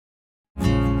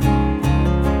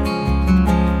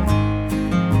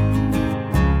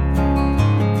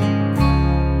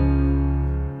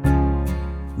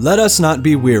Let us not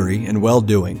be weary in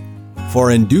well-doing,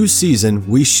 for in due season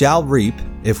we shall reap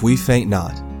if we faint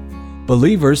not.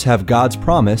 Believers have God's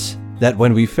promise that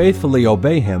when we faithfully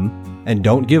obey Him and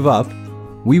don't give up,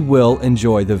 we will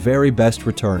enjoy the very best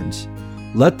returns.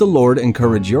 Let the Lord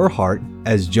encourage your heart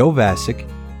as Joe Vasick,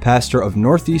 pastor of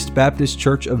Northeast Baptist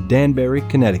Church of Danbury,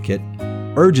 Connecticut,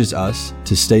 urges us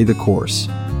to stay the course.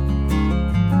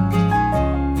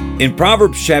 In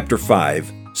Proverbs chapter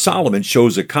 5, Solomon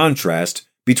shows a contrast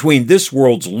between this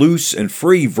world's loose and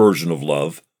free version of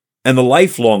love and the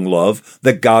lifelong love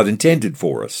that God intended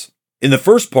for us. In the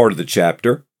first part of the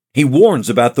chapter, he warns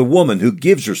about the woman who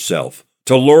gives herself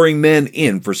to luring men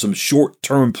in for some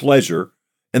short-term pleasure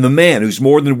and the man who's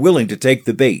more than willing to take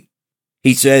the bait.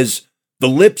 He says, "The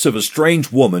lips of a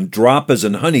strange woman drop as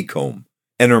an honeycomb,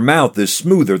 and her mouth is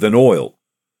smoother than oil.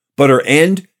 But her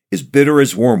end is bitter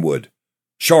as wormwood,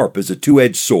 sharp as a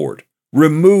two-edged sword.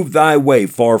 Remove thy way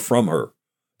far from her,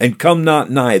 and come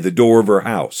not nigh the door of her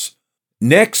house."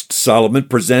 Next, Solomon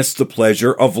presents the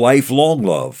pleasure of lifelong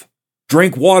love.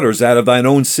 "Drink waters out of thine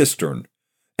own cistern,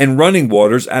 and running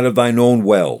waters out of thine own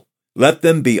well. Let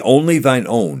them be only thine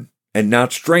own, and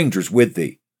not strangers with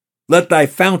thee. Let thy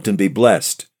fountain be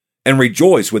blessed, and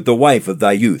rejoice with the wife of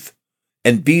thy youth,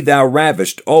 and be thou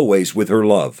ravished always with her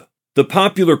love." The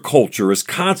popular culture is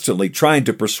constantly trying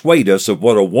to persuade us of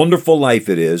what a wonderful life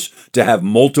it is to have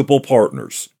multiple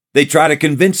partners. They try to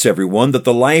convince everyone that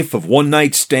the life of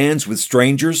one-night stands with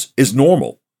strangers is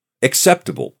normal,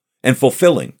 acceptable, and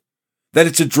fulfilling, that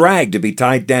it's a drag to be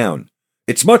tied down.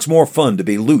 It's much more fun to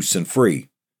be loose and free.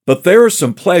 But there are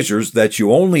some pleasures that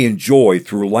you only enjoy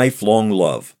through lifelong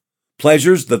love,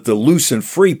 pleasures that the loose and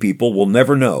free people will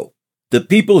never know. The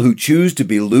people who choose to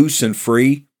be loose and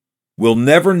free will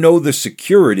never know the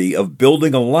security of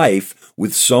building a life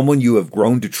with someone you have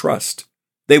grown to trust.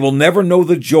 They will never know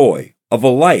the joy of a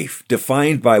life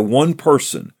defined by one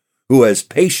person who has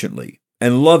patiently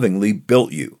and lovingly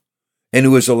built you, and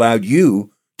who has allowed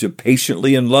you to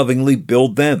patiently and lovingly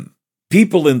build them.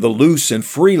 People in the loose and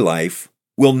free life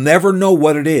will never know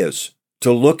what it is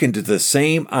to look into the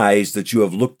same eyes that you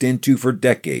have looked into for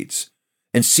decades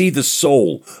and see the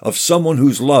soul of someone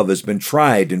whose love has been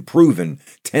tried and proven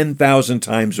 10,000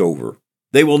 times over.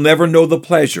 They will never know the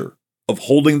pleasure of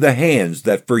holding the hands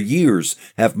that for years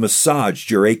have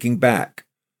massaged your aching back,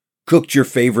 cooked your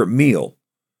favorite meal,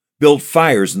 built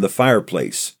fires in the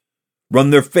fireplace, run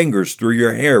their fingers through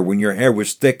your hair when your hair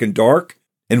was thick and dark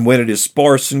and when it is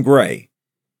sparse and gray,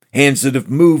 hands that have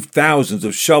moved thousands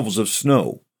of shovels of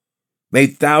snow,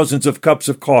 made thousands of cups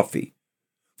of coffee,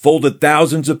 folded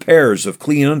thousands of pairs of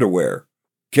clean underwear,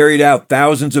 carried out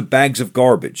thousands of bags of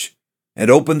garbage, and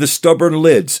opened the stubborn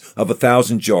lids of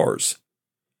 1,000 jars.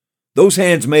 Those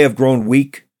hands may have grown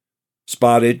weak,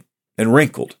 spotted, and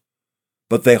wrinkled,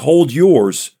 but they hold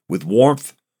yours with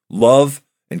warmth, love,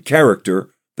 and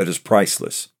character that is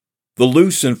priceless. The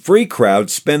loose and free crowd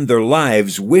spend their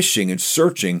lives wishing and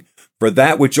searching for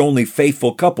that which only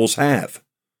faithful couples have,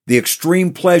 the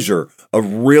extreme pleasure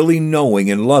of really knowing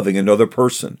and loving another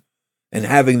person, and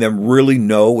having them really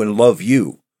know and love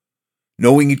you,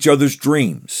 knowing each other's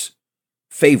dreams,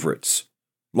 favorites,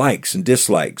 likes and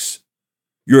dislikes,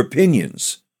 your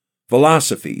opinions,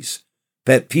 philosophies,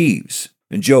 pet peeves,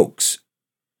 and jokes,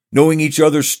 knowing each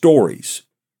other's stories,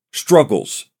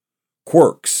 struggles,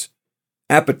 quirks,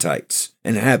 appetites,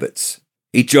 and habits,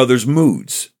 each other's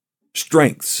moods,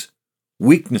 strengths,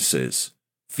 weaknesses,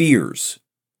 fears,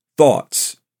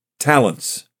 thoughts,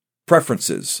 talents,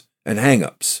 preferences, and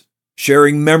hang-ups,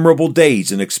 sharing memorable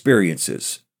days and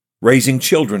experiences, raising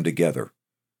children together,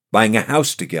 buying a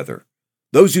house together.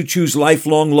 Those who choose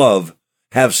lifelong love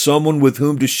have someone with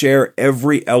whom to share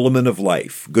every element of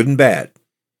life, good and bad,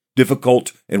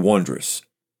 difficult and wondrous.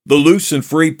 The loose and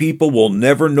free people will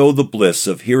never know the bliss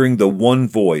of hearing the one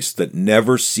voice that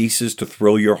never ceases to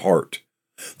thrill your heart,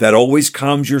 that always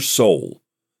calms your soul,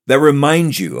 that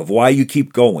reminds you of why you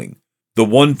keep going, the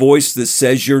one voice that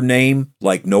says your name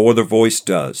like no other voice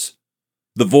does,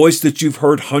 the voice that you've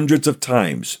heard hundreds of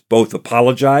times both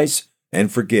apologize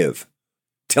and forgive,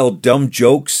 tell dumb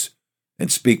jokes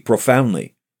and speak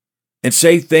profoundly, and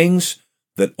say things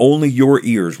that only your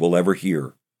ears will ever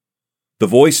hear. The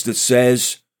voice that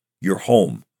says, "You're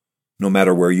home, no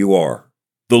matter where you are."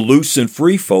 The loose and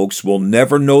free folks will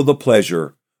never know the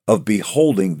pleasure of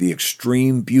beholding the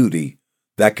extreme beauty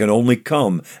that can only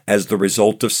come as the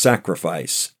result of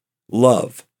sacrifice,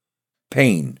 love,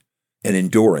 pain, and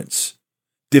endurance,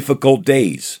 difficult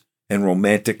days and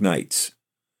romantic nights,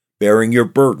 bearing your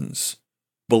burdens,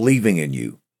 believing in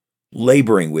you,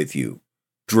 laboring with you,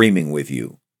 dreaming with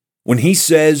you. When he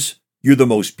says, "You're the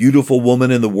most beautiful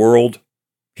woman in the world,"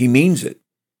 he means it.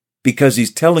 because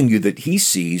he's telling you that he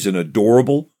sees an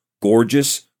adorable,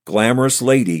 gorgeous, glamorous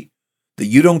lady that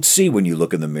you don't see when you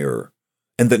look in the mirror,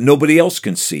 and that nobody else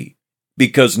can see,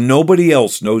 because nobody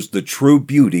else knows the true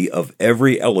beauty of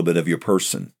every element of your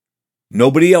person.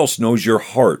 Nobody else knows your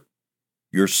heart,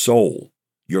 your soul,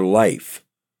 your life.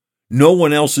 No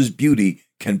one else's beauty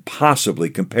can possibly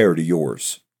compare to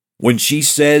yours. When she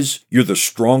says you're the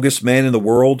strongest man in the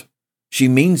world, she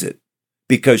means it,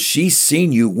 because she's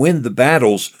seen you win the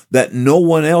battles that no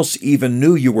one else even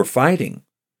knew you were fighting.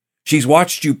 She's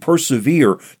watched you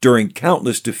persevere during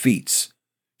countless defeats.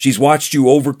 She's watched you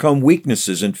overcome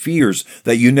weaknesses and fears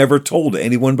that you never told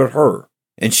anyone but her.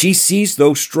 And she sees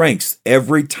those strengths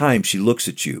every time she looks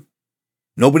at you.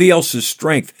 Nobody else's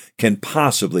strength can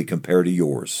possibly compare to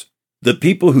yours. The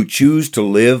people who choose to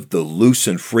live the loose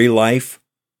and free life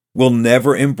will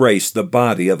never embrace the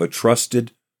body of a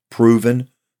trusted, proven,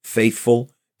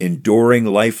 faithful, enduring,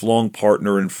 lifelong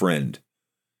partner and friend.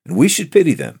 And we should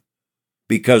pity them,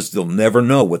 because they'll never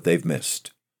know what they've missed.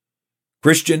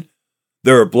 Christian,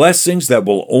 there are blessings that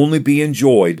will only be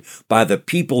enjoyed by the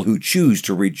people who choose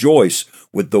to rejoice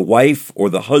with the wife or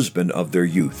the husband of their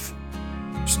youth.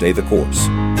 Stay the course.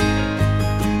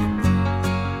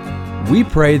 We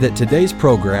pray that today's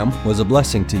program was a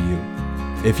blessing to you.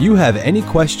 If you have any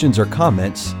questions or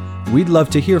comments, we'd love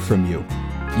to hear from you.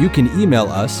 You can email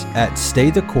us at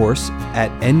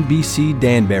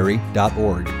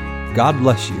staythecourse@nbcdanbury.org. God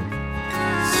bless you.